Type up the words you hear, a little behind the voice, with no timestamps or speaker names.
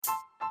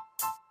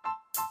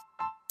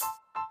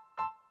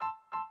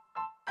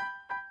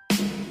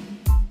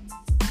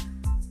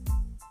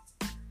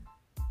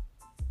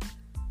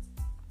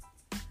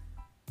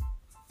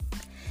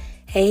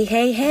Hey,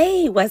 hey,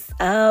 hey, what's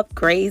up,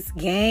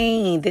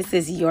 Gracegang? This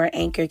is your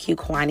anchor, Q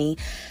Kwani,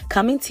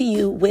 coming to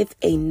you with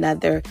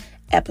another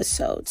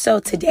episode. So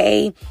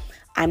today,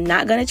 I'm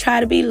not going to try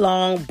to be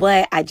long,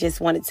 but I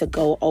just wanted to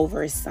go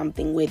over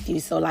something with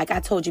you. So like I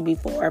told you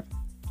before,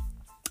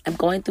 I'm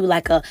going through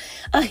like a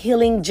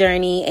healing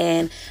journey,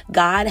 and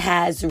God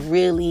has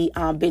really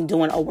been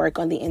doing a work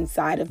on the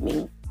inside of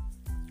me.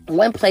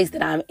 One place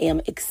that I am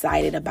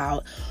excited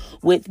about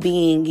with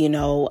being,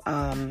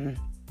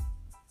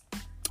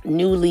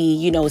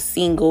 newly,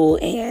 single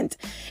and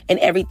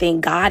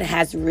everything, God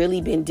has really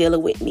been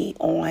dealing with me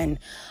on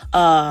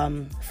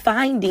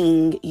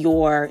finding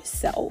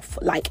yourself,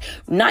 like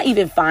not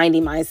even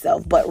finding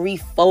myself, but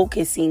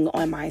refocusing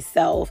on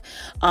myself.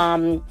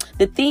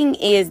 The thing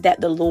is that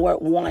the Lord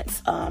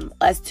wants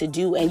us to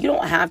do, and you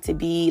don't have to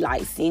be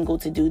like single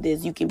to do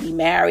this. You can be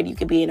married, you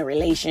can be in a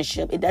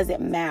relationship. It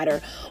doesn't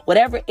matter.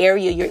 Whatever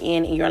area you're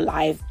in your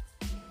life,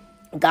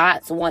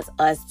 God wants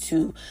us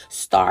to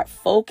start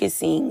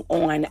focusing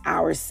on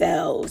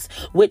ourselves,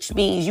 which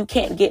means you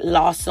can't get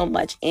lost so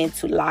much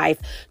into life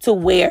to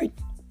where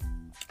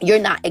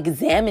you're not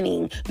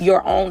examining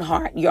your own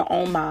heart, your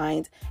own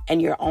mind,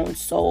 and your own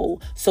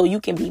soul, so you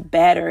can be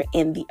better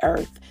in the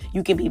earth.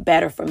 You can be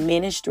better for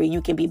ministry.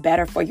 You can be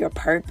better for your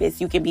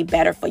purpose. You can be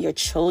better for your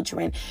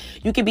children.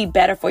 You can be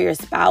better for your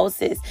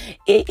spouses.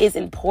 It is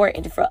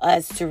important for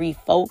us to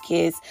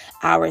refocus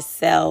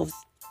ourselves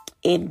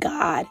in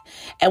God.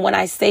 And when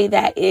I say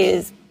that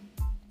is,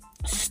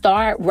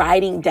 start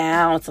writing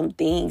down some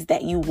things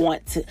that you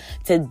want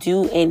to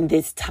do in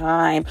this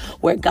time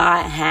where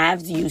God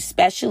has you,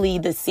 especially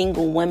the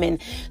single women.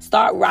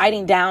 Start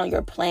writing down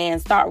your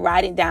plans. Start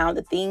writing down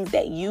the things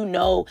that you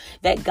know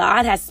that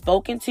God has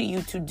spoken to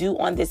you to do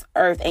on this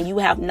earth, and you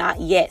have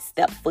not yet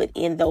stepped foot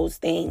in those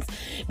things.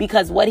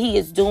 Because what he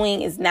is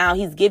doing is now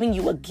he's giving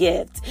you a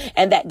gift,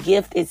 and that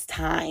gift is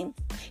time.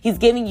 He's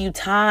giving you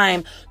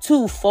time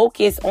to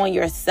focus on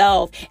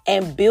yourself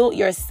and build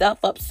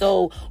yourself up.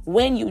 So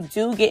when you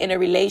do get in a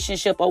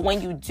relationship, or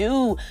when you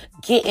do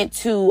get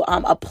into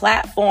a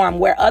platform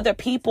where other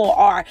people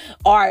are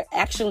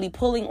actually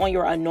pulling on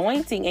your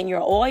anointing and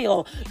your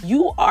oil,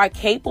 you are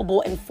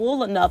capable and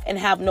full enough and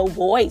have no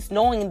voice,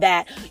 knowing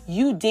that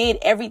you did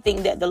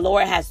everything that the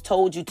Lord has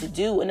told you to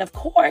do. And of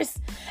course,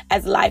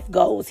 as life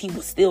goes, he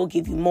will still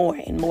give you more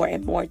and more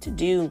and more to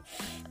do.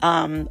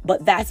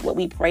 But that's what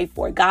we pray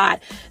for. God,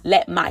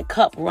 let my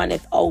cup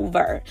runneth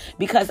over,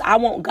 because I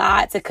want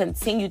God to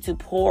continue to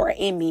pour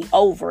in me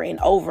over and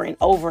over and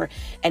over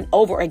and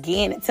over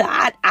again until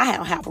I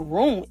don't have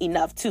room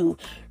enough to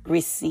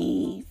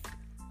receive.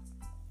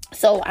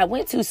 So I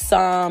went to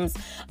Psalms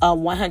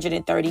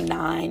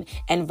 139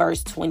 and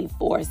verse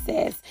 24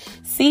 says,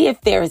 "See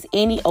if there is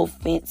any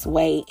offense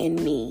way in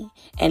me,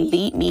 and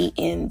lead me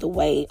in the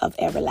way of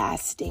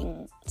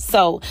everlasting."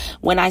 So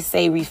when I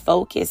say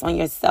refocus on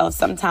yourself,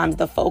 sometimes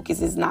the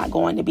focus is not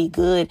going to be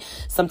good.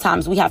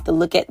 Sometimes we have to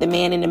look at the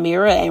man in the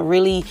mirror and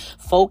really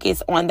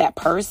focus on that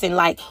person.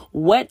 Like,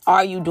 what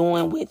are you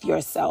doing with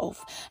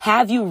yourself?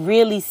 Have you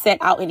really set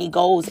out any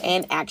goals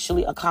and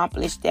actually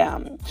accomplished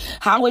them?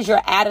 How is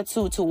your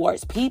attitude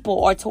towards people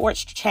or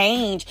towards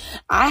change?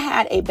 I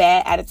had a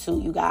bad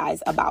attitude, you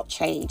guys, about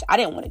change. I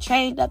didn't want to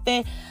change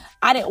nothing.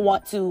 I didn't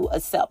want to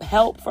accept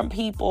help from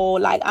people.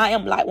 Like, I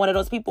am like one of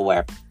those people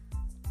where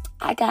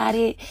I got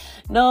it.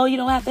 No, you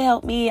don't have to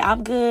help me.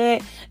 I'm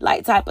good.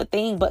 Like, type of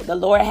thing. But the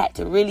Lord had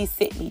to really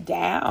sit me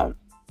down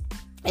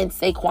and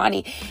say,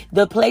 Kwani,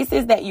 the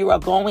places that you are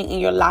going in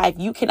your life,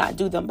 you cannot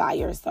do them by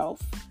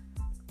yourself.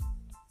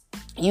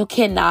 You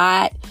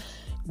cannot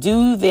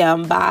do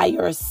them by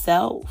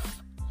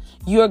yourself.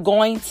 You're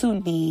going to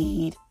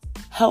need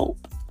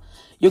help.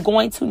 You're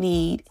going to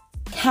need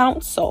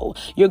counsel.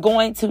 You're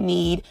going to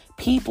need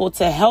people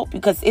to help you,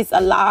 because it's a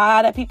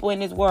lot of people in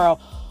this world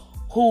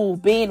who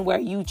been where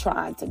you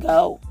trying to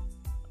go.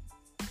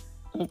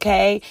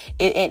 Okay?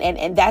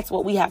 And that's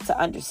what we have to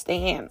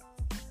understand.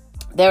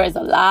 There is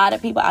a lot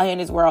of people out here in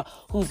this world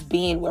who's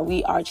been where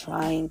we are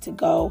trying to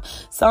go.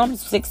 Psalm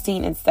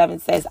 16 and 7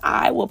 says,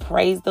 "I will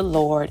praise the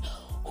Lord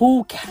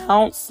who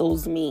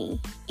counsels me,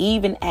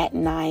 even at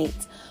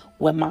night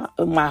when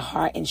my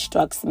heart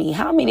instructs me."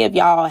 How many of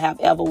y'all have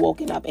ever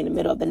woken up in the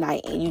middle of the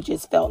night and you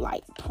just felt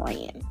like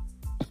praying?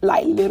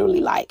 Like, literally,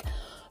 like,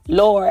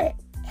 Lord,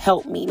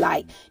 help me.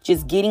 Like,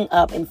 just getting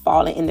up and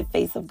falling in the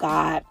face of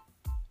God.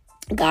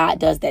 God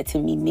does that to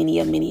me many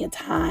a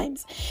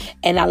times.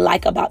 And I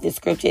like about this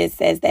scripture, it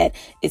says,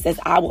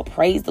 I will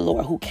praise the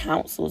Lord who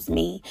counsels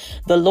me.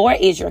 The Lord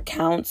is your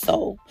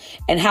counsel.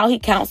 And how he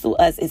counsels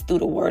us is through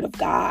the word of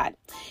God.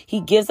 He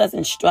gives us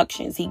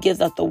instructions. He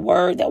gives us the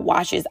word that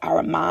washes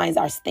our minds,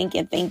 our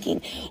stinking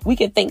thinking. We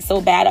can think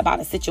so bad about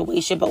a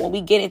situation, but when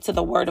we get into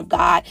the word of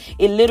God,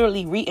 it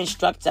literally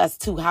re-instructs us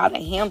to how to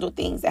handle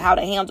things and how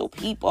to handle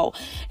people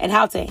and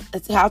how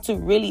to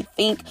really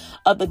think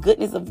of the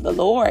goodness of the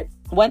Lord.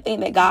 One thing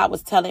that God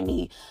was telling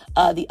me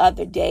the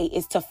other day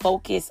is to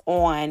focus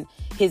on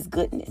his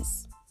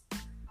goodness.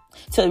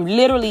 to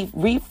literally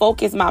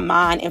refocus my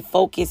mind and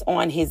focus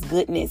on his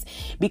goodness,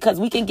 because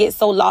we can get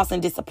so lost in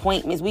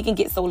disappointments. We can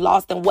get so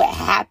lost in what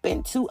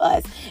happened to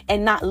us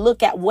and not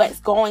look at what's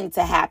going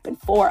to happen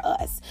for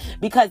us.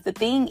 Because the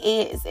thing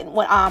is, and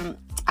when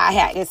I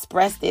had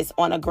expressed this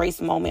on a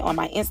grace moment on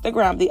my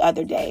Instagram the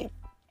other day,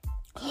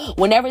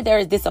 whenever there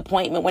is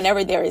disappointment,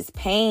 whenever there is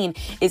pain,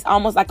 it's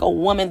almost like a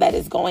woman that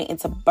is going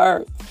into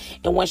birth.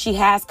 And when she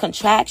has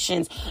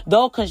contractions,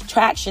 those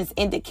contractions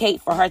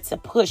indicate for her to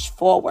push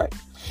forward.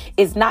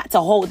 It's not to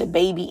hold the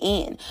baby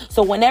in.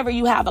 So whenever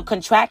you have a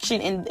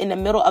contraction in the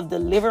middle of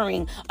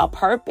delivering a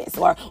purpose,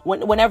 or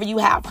whenever you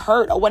have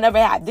hurt, or whenever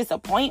you have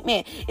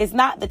disappointment, it's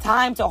not the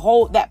time to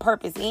hold that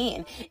purpose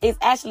in. It's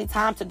actually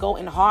time to go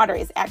in harder.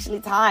 It's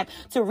actually time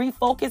to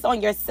refocus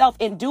on yourself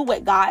and do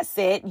what God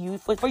said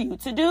for you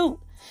to do.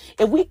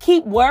 If we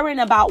keep worrying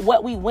about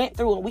what we went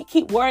through, and we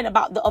keep worrying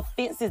about the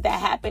offenses that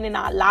happen in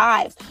our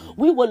lives,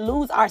 we will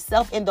lose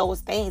ourselves in those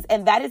things.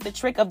 And that is the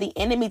trick of the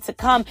enemy, to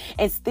come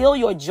and steal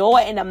your joy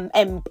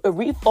and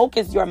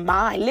refocus your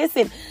mind.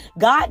 Listen,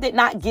 God did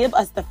not give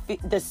us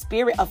the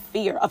spirit of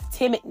fear, of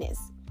timidness.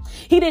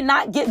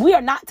 We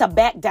are not to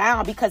back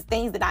down because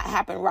things did not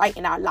happen right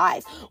in our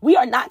lives. We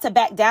are not to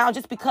back down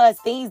just because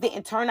things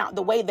didn't turn out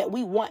the way that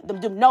we want them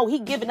to. No,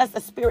 He's given us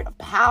a spirit of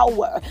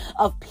power,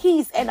 of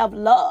peace, and of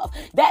love.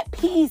 That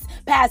peace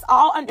past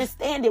all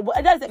understanding.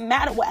 It doesn't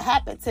matter what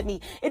happened to me.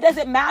 It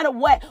doesn't matter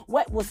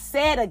what was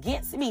said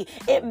against me.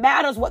 It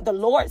matters what the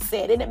Lord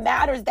said. And it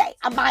matters that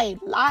my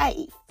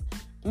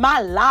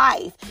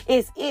life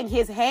is in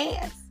His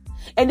hands.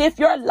 And if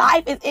your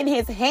life is in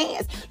His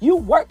hands, you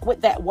work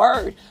with that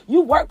word.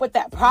 You work with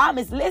that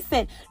promise.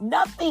 Listen,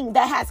 nothing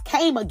that has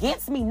came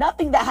against me,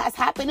 nothing that has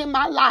happened in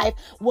my life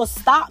will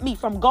stop me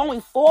from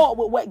going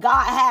forward with what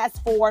God has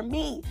for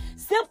me,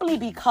 simply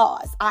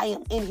because I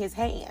am in His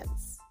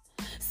hands.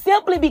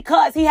 Simply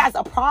because He has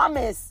a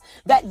promise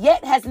that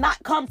yet has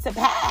not come to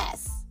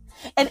pass.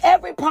 And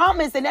every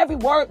promise and every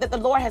word that the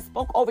Lord has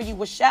spoke over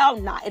you shall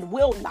not and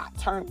will not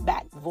turn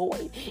back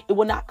void. It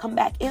will not come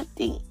back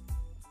empty.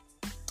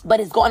 But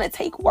it's going to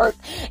take work.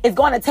 It's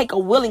going to take a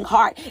willing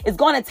heart. It's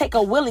going to take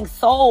a willing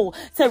soul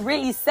to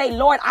really say,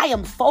 Lord, I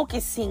am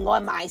focusing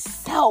on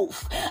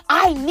myself.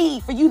 I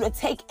need for you to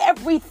take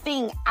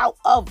everything out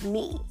of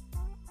me.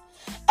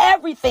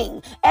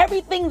 Everything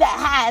that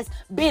has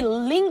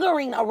been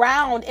lingering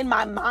around in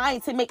my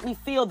mind to make me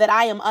feel that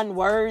I am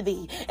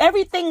unworthy.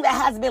 Everything that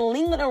has been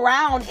lingering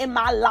around in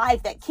my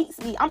life that keeps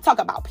me, I'm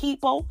talking about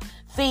people,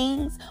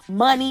 things,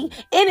 money,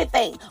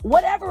 anything,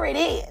 whatever it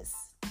is.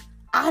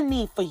 I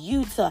need for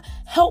you to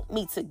help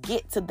me to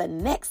get to the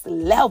next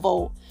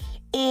level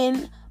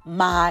in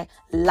my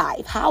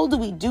life. How do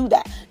we do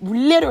that?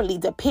 Literally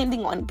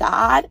depending on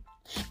God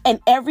and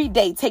every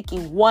day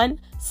taking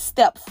one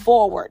step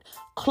forward,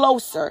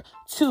 closer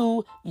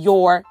to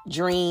your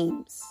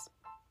dreams.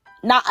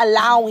 Not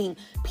allowing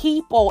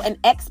people and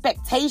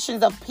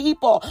expectations of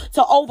people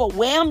to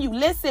overwhelm you.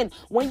 Listen,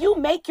 when you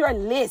make your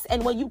list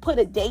and when you put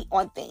a date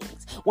on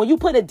things, when you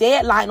put a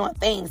deadline on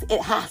things, it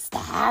has to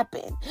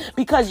happen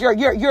because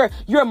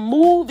you're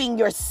moving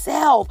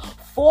yourself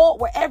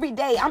forward every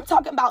day. I'm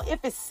talking about if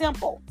it's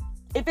simple.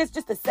 If it's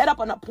just to set up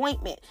an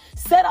appointment,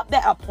 set up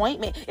that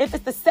appointment. If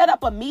it's to set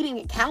up a meeting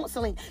and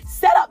counseling,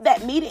 set up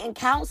that meeting and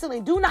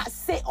counseling. Do not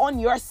sit on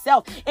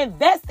yourself.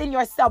 Invest in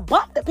yourself.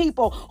 Bump the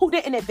people who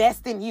didn't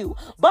invest in you.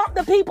 Bump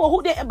the people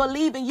who didn't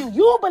believe in you.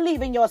 You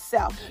believe in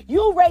yourself.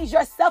 You raise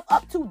yourself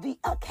up to the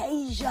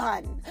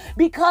occasion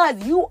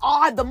because you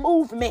are the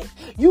movement.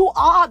 You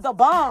are the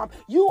bomb.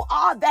 You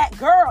are that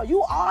girl.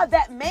 You are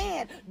that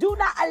man. Do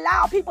not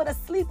allow people to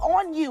sleep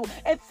on you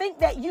and think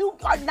that you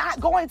are not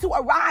going to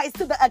arise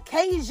to the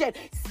occasion.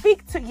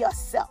 Speak to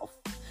yourself.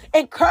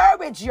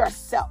 Encourage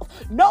yourself.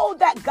 Know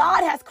that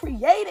God has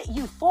created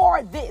you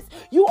for this.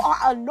 You are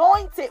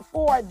anointed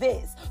for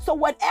this. So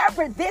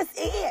whatever this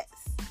is,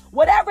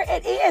 whatever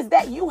it is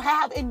that you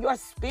have in your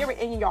spirit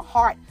and in your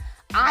heart,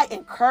 I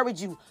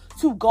encourage you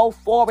to go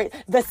forward.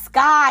 The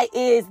sky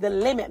is the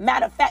limit.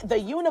 Matter of fact, the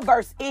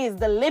universe is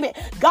the limit.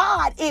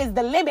 God is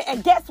the limit.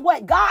 And guess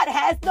what? God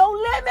has no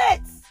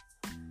limits.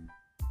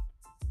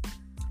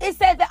 It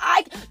says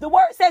that the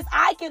word says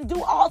I can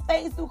do all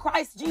things through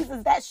Christ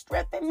Jesus that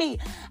strengthen me.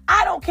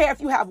 I don't care if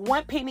you have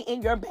one penny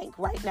in your bank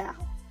right now.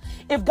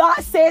 If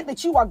God said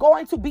that you are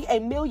going to be a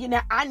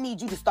millionaire, I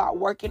need you to start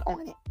working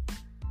on it.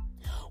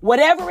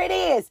 Whatever it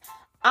is,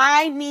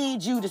 I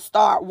need you to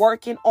start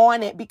working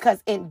on it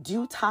because in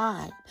due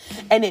time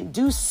and in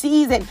due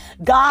season,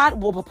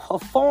 God will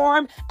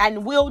perform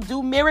and will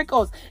do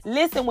miracles.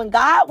 Listen, when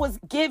God was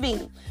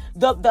giving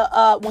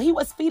when He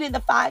was feeding the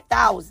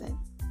 5,000,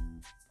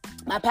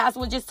 my pastor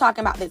was just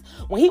talking about this.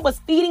 When He was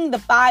feeding the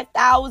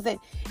 5,000,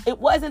 It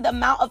wasn't the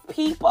amount of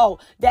people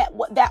that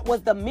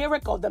was the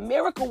miracle. The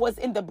miracle was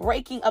in the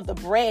breaking of the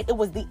bread. It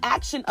was the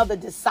action of the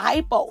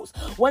disciples.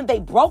 When they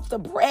broke the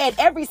bread,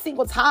 every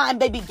single time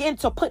they began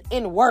to put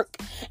in work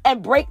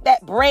and break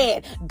that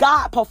bread,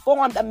 God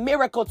performed a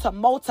miracle to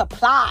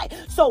multiply.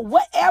 So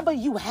whatever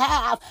you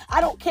have,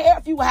 I don't care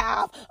if you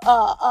have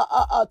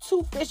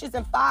 2 fishes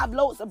and 5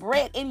 loaves of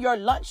bread in your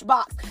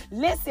lunchbox.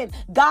 Listen,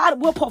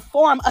 God will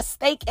perform a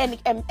steak and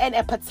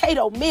a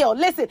potato meal.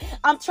 Listen,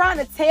 I'm trying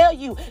to tell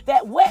you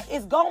that what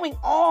is going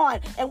on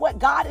and what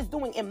God is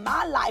doing in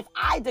my life,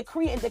 I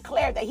decree and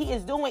declare that he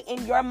is doing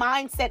in your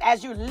mindset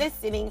as you're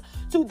listening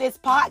to this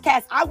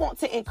podcast. I want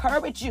to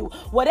encourage you,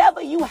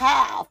 whatever you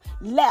have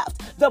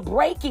left, the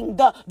breaking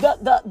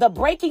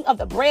of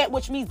the bread,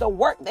 which means the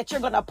work that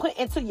you're going to put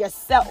into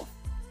yourself,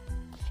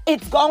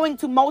 it's going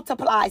to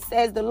multiply,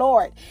 says the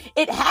Lord.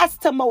 It has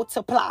to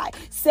multiply,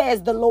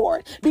 says the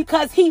Lord,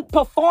 because he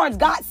performs.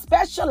 God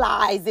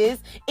specializes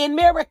in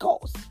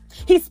miracles.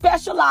 He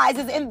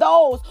specializes in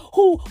those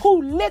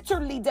who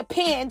literally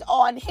depend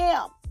on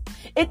him.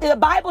 The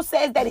Bible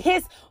says that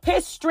his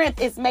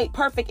strength is made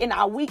perfect in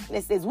our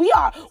weaknesses.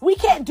 We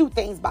can't do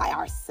things by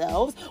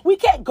ourselves. We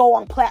can't go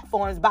on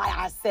platforms by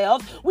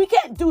ourselves. We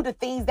can't do the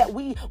things that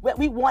we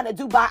want to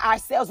do by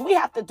ourselves. We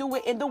have to do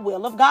it in the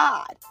will of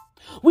God.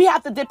 We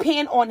have to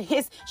depend on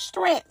his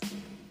strength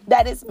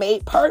that is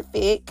made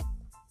perfect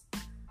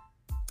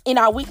in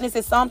our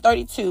weaknesses. Psalm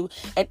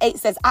 32:8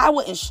 says, I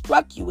will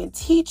instruct you and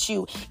teach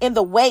you in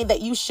the way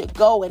that you should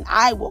go, and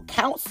I will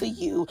counsel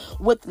you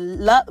with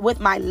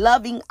my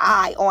loving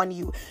eye on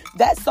you.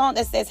 That song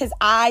that says his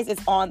eyes is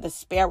on the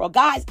sparrow.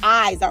 God's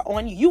eyes are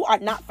on you. You are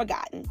not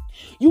forgotten.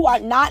 You are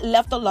not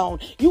left alone.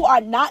 You are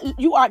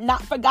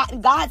not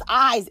forgotten. God's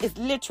eyes is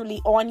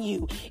literally on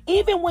you.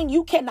 Even when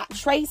you cannot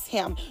trace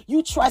him,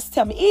 you trust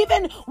him.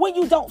 Even when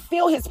you don't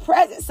feel his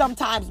presence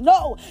sometimes,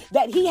 know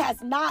that he has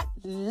not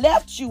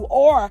left you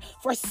or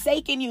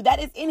forsaken you.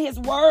 That is in his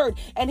word.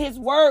 And his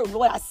word,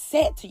 what I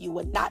said to you,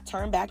 would not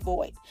turn back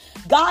void.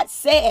 God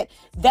said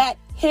that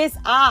his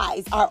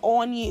eyes are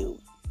on you.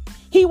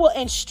 He will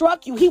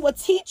instruct you. He will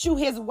teach you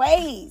his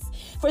ways.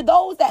 For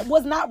those that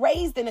was not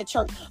raised in the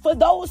church, for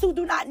those who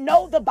do not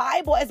know the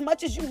Bible as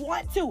much as you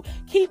want to,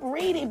 keep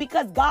reading,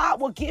 because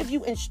God will give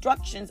you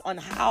instructions on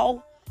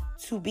how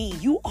to be.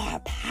 You are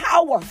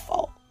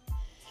powerful.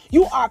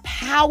 You are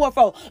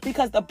powerful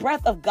because the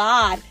breath of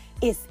God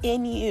is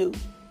in you.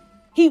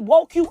 He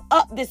woke you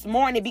up this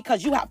morning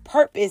because you have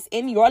purpose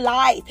in your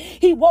life.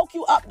 He woke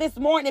you up this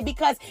morning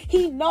because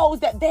he knows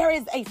that there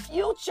is a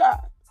future.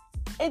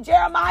 In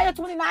Jeremiah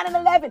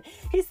 29:11,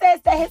 he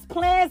says that his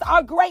plans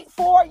are great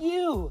for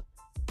you.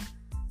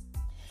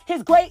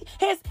 His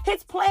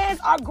plans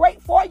are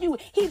great for you.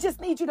 He just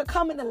needs you to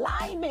come in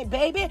alignment,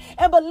 baby,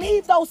 and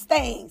believe those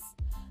things.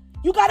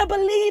 You got to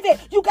believe it.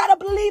 You got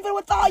to believe it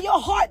with all your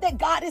heart that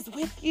God is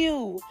with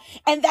you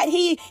and that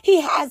he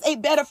has a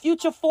better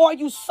future for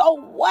you. So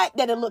what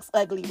that it looks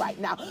ugly right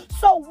now?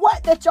 So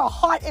what that your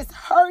heart is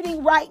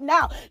hurting right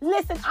now?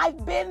 Listen,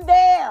 I've been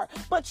there,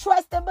 but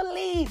trust and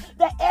believe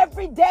that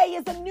every day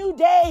is a new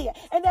day,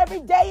 and every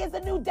day is a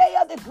new day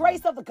of the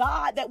grace of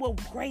God that will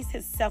grace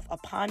himself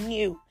upon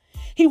you.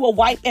 He will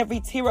wipe every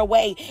tear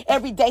away.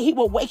 Every day he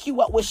will wake you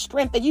up with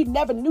strength that you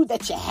never knew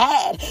that you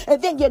had. And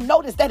then you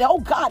notice that, oh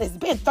God, it's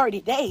been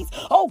 30 days.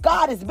 Oh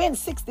God, it's been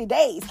 60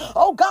 days.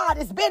 Oh God,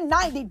 it's been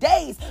 90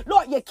 days.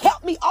 Lord, you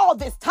kept me all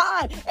this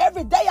time.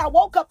 Every day I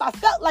woke up, I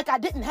felt like I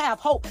didn't have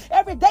hope.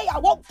 Every day I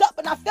woke up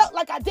and I felt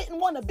like I didn't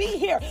want to be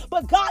here.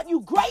 But God,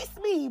 you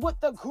graced me with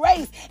the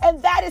grace.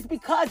 And that is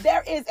because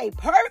there is a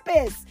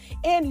purpose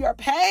in your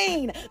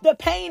pain. The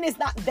pain is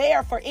not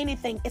there for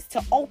anything. It's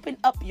to open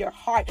up your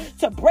heart,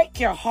 to break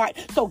your heart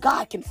so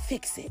God can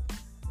fix it.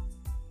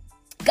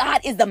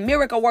 God is the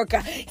miracle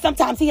worker.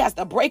 Sometimes he has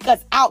to break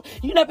us out.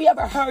 You never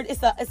ever heard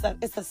it's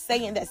a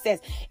saying that says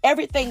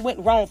everything went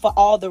wrong for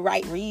all the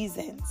right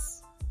reasons.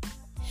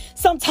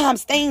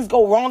 Sometimes things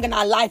go wrong in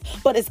our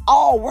life, but it's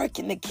all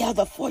working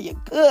together for your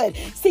good.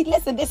 See,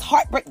 listen, this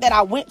heartbreak that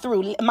I went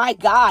through, my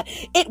God,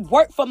 it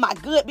worked for my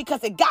good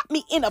because it got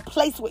me in a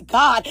place with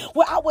God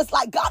where I was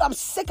like, God, I'm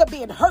sick of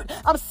being hurt.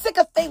 I'm sick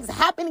of things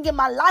happening in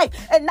my life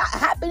and not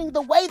happening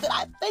the way that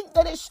I think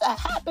that it should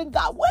happen.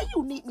 God, what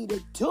you need me to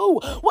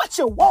do? What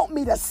you want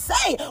me to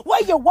say?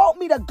 Where you want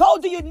me to go?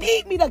 Do you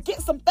need me to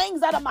get some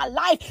things out of my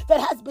life that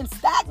has been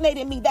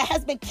stagnating me, that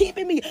has been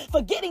keeping me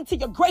from getting to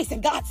your grace?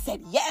 And God said,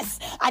 yes,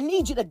 I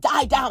need you to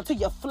die down to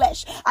your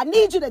flesh. I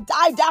need you to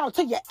die down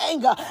to your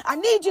anger. I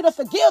need you to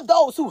forgive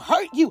those who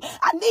hurt you.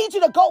 I need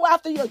you to go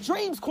after your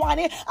dreams,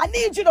 Kwani. I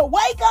need you to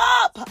wake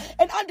up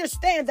and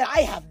understand that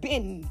I have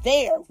been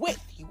there with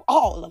you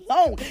all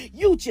along.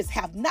 You just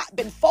have not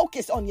been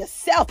focused on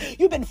yourself.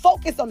 You've been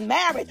focused on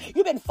marriage.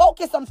 You've been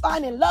focused on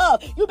finding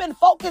love. You've been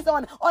focused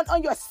on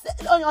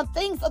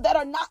things that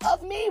are not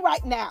of me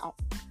right now.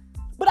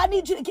 But I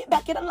need you to get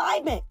back in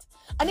alignment.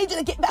 I need you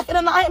to get back in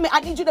alignment.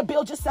 I need you to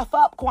build yourself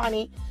up,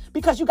 Kwani.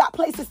 because you got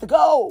places to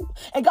go.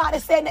 And God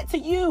is saying that to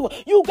you.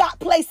 You got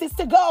places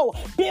to go.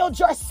 Build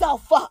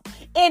yourself up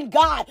in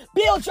God.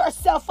 Build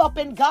yourself up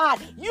in God.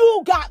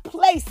 You got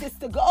places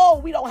to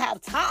go. We don't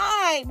have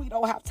time. We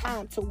don't have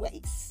time to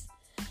waste,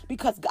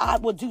 because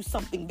God will do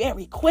something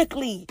very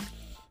quickly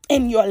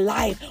in your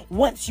life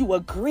once you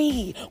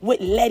agree with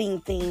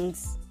letting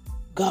things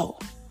go.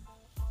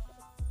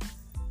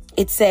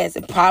 It says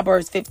in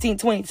Proverbs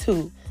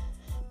 15:22,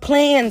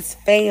 plans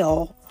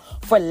fail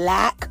for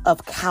lack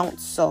of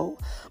counsel,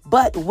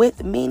 but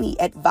with many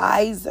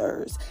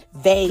advisors,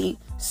 they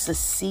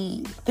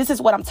succeed. This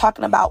is what I'm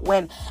talking about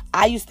when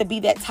I used to be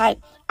that type.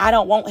 I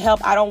don't want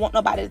help. I don't want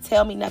nobody to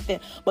tell me nothing.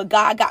 But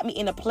God got me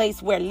in a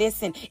place where,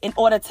 listen, in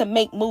order to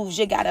make moves,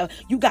 you gotta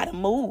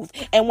move.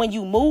 And when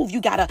you move, you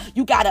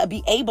gotta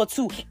be able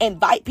to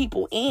invite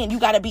people in. You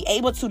gotta be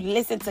able to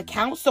listen to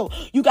counsel.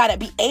 You gotta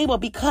be able,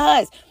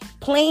 because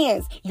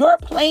your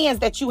plans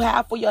that you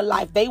have for your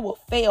life, they will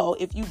fail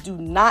if you do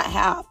not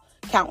have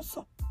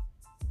counsel.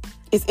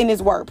 It's in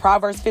his word,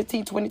 Proverbs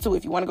 15:22,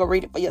 if you want to go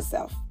read it for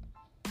yourself.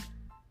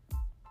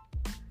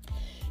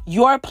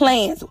 Your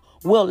plans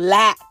will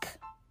lack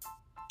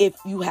if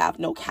you have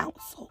no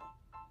counsel.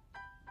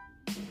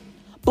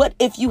 But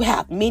if you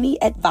have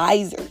many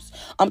advisors,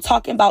 I'm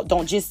talking about,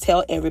 don't just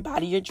tell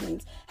everybody your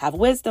dreams. Have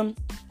wisdom,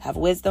 have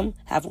wisdom,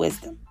 have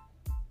wisdom.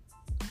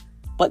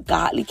 But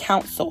godly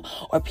counsel,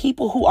 or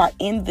people who are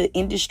in the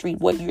industry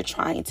where you're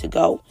trying to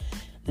go,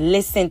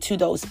 listen to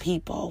those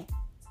people,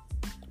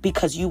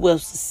 because you will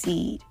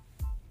succeed.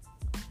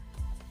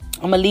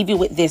 I'm going to leave you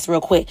with this real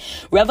quick.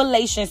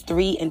 Revelations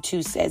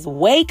 3:2 says,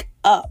 wake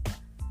up,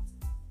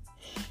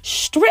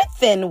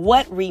 strengthen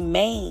what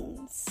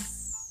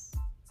remains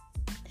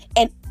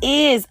and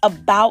is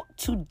about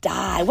to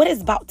die. What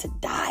is about to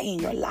die in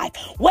your life?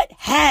 What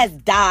has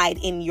died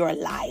in your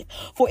life?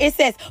 For it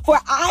says, for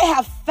I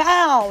have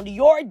found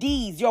your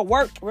deeds, your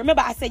work.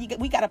 Remember, I said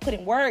we got to put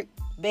in work,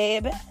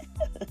 baby.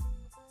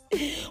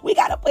 We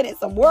got to put in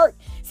some work.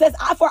 It says,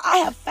 for I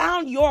have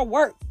found your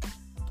work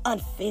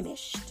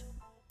unfinished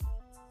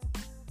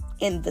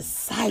in the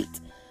sight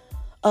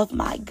of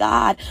my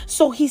God.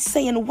 So he's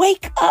saying,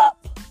 wake up.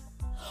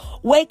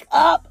 Wake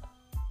up,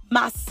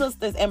 my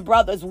sisters and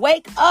brothers.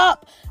 Wake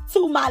up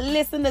to my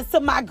listeners, to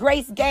my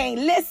Gracegang.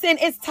 Listen,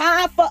 it's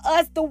time for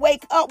us to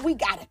wake up. We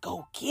got to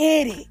go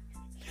get it.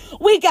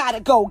 We got to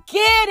go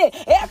get it.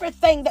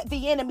 Everything that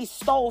the enemy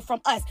stole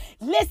from us.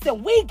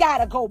 Listen, we got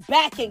to go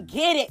back and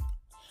get it.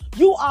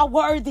 You are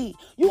worthy.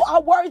 You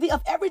are worthy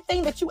of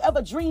everything that you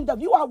ever dreamed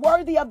of. You are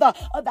worthy of the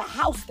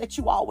house that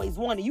you always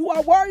wanted. You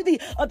are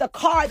worthy of the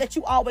car that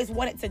you always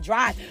wanted to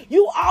drive.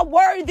 You are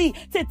worthy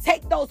to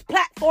take those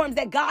platforms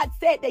that God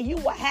said that you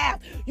will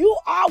have. You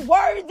are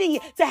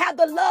worthy to have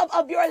the love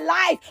of your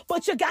life,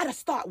 but you got to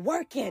start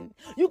working.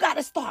 You got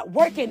to start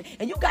working,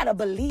 and you got to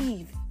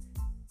believe.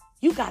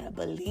 You got to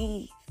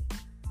believe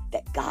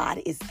that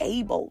God is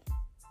able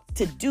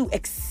to do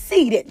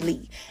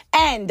exceedingly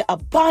and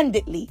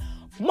abundantly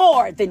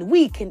more than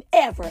we can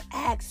ever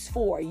ask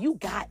for. You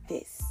got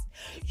this.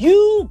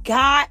 You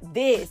got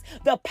this.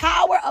 The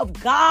power of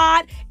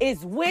God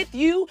is with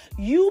you.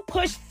 You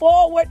push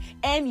forward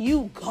and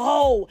you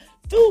go.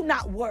 Do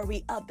not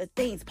worry of the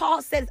things.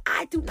 Paul says,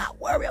 I do not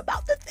worry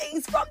about the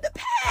things from the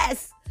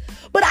past,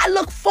 but I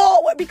look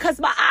forward because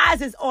my eyes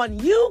is on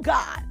you,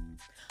 God.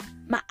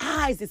 My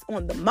eyes is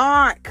on the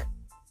mark.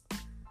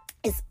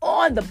 It's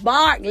on the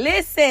mark.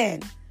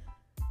 Listen.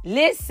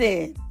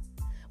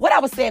 What I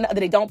was saying the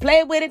other day, don't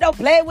play with it, don't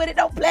play with it,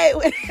 don't play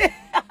with it.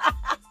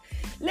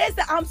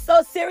 Listen, I'm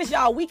so serious,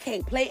 y'all. We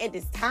can't play at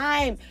this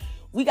time.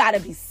 We got to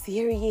be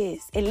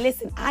serious. And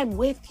listen, I'm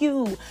with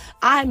you.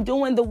 I'm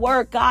doing the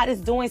work. God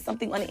is doing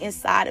something on the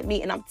inside of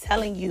me. And I'm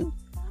telling you,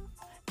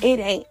 it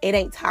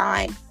ain't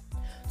time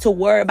to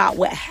worry about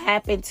what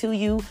happened to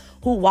you,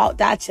 who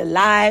walked out your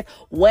life,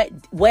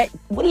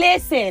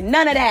 listen,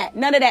 none of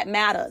that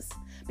matters.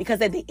 Because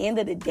at the end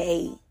of the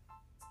day,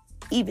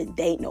 even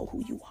they know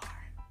who you are.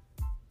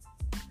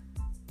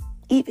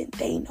 Even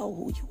they know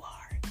who you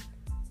are.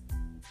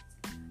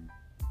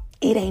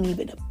 It ain't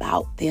even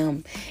about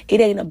them.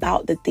 It ain't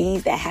about the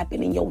things that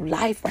happen in your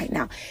life right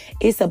now.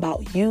 It's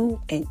about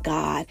you and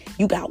God.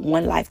 You got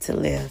one life to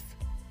live.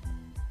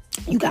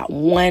 You got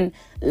one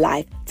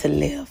life to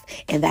live.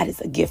 And that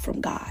is a gift from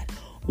God.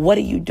 What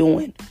are you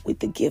doing with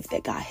the gift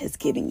that God has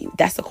given you?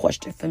 That's a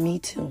question for me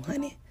too,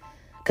 honey.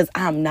 Because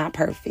I'm not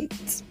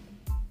perfect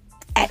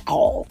at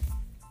all.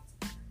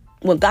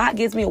 When God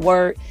gives me a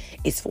word,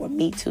 it's for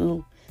me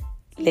too.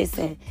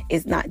 Listen,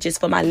 it's not just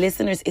for my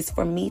listeners, it's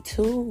for me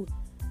too.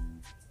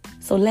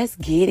 So let's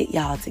get it,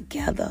 y'all,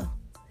 together.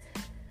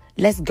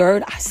 Let's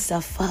gird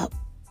ourselves up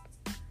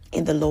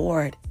in the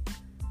Lord.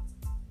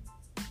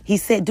 He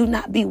said, do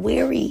not be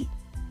weary,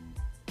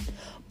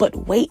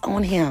 but wait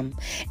on him.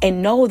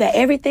 And know that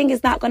everything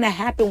is not going to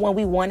happen when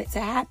we want it to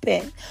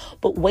happen.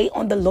 But wait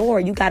on the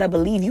Lord. You got to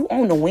believe you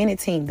on the winning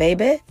team,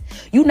 baby.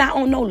 You not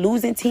on no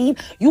losing team.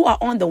 You are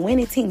on the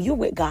winning team. You're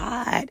with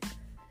God.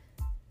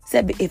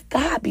 Said, if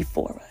God be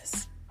for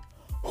us,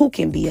 who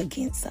can be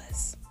against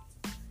us?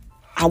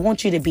 I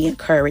want you to be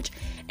encouraged,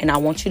 and I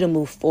want you to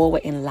move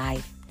forward in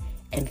life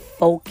and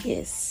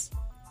focus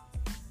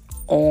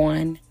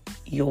on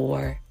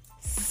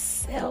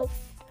yourself,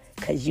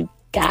 because you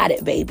got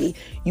it, baby.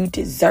 You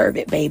deserve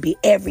it, baby.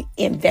 Every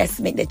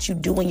investment that you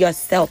do in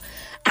yourself.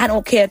 I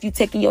don't care if you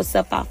taking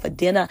yourself out for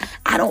dinner.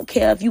 I don't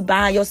care if you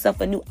buying yourself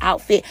a new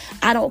outfit.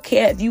 I don't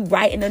care if you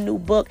writing a new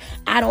book.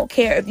 I don't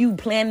care if you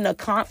planning a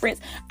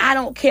conference. I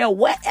don't care,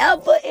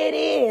 whatever it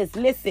is.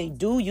 Listen,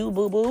 do you,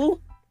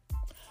 boo-boo?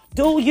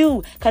 Do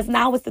you? Because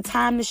now is the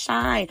time to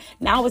shine.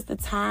 Now is the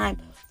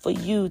time for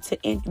you to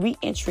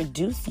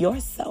reintroduce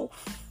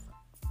yourself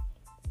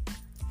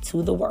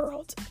to the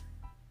world.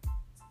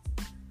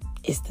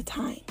 It's the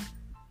time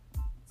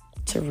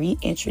to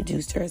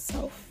reintroduce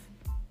yourself.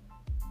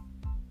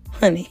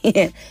 Honey,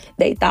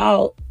 they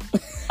thought.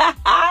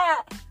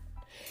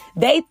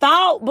 They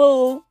thought,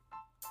 boo.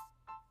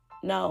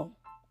 No,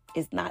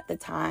 it's not the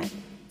time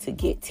to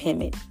get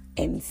timid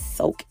and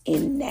soak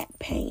in that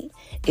pain.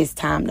 It's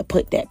time to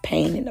put that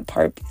pain into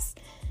purpose.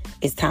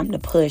 It's time to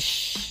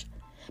push.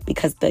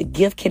 Because the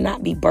gift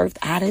cannot be birthed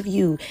out of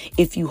you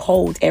if you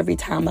hold every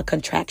time a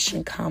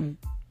contraction comes.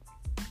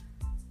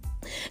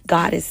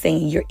 God is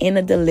saying you're in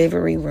a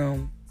delivery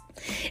room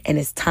and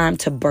it's time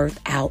to birth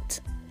out.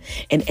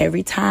 And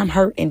every time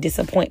hurt and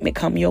disappointment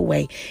come your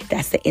way,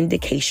 that's the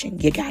indication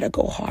you got to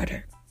go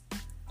harder.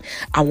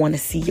 I want to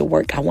see your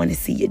work. I want to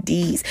see your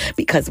deeds,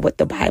 because what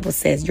the Bible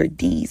says, your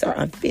deeds are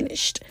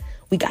unfinished.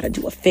 We got to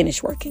do a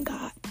finished work in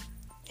God.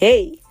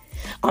 Hey,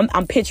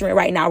 I'm picturing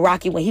right now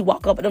Rocky when he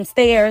walk up them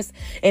stairs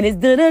and it's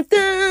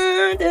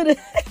da-da-da-da-da.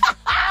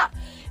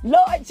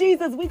 Lord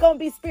Jesus, we going to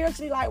be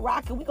spiritually like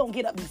Rocky. We going to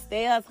get up these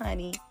stairs,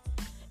 honey.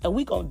 And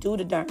we going to do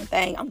the darn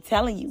thing. I'm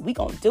telling you, we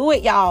going to do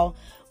it, y'all.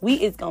 We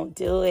is going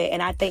to do it.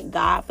 And I thank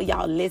God for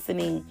y'all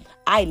listening.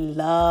 I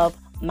love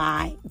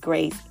my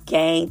Grace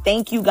gang.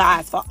 Thank you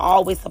guys for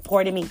always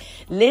supporting me.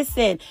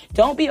 Listen,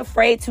 don't be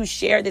afraid to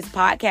share this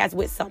podcast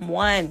with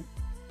someone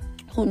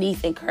who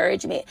needs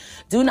encouragement.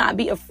 Do not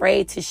be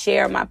afraid to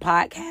share my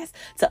podcast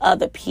to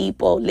other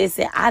people.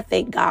 Listen, I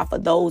thank God for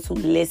those who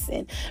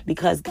listen,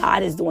 because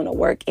God is doing a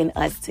work in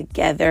us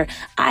together.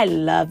 I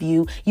love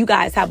you. You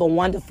guys have a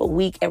wonderful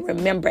week. And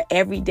remember,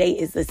 every day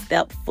is a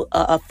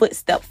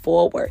footstep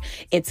forward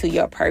into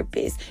your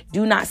purpose.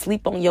 Do not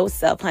sleep on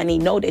yourself, honey.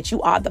 Know that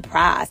you are the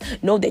prize.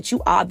 Know that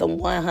you are the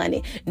one,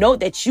 honey. Know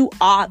that you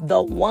are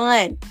the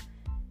one.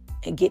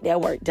 And get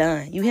that work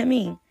done. You hear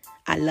me?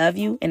 I love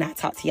you, and I'll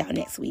talk to y'all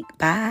next week.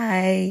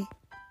 Bye.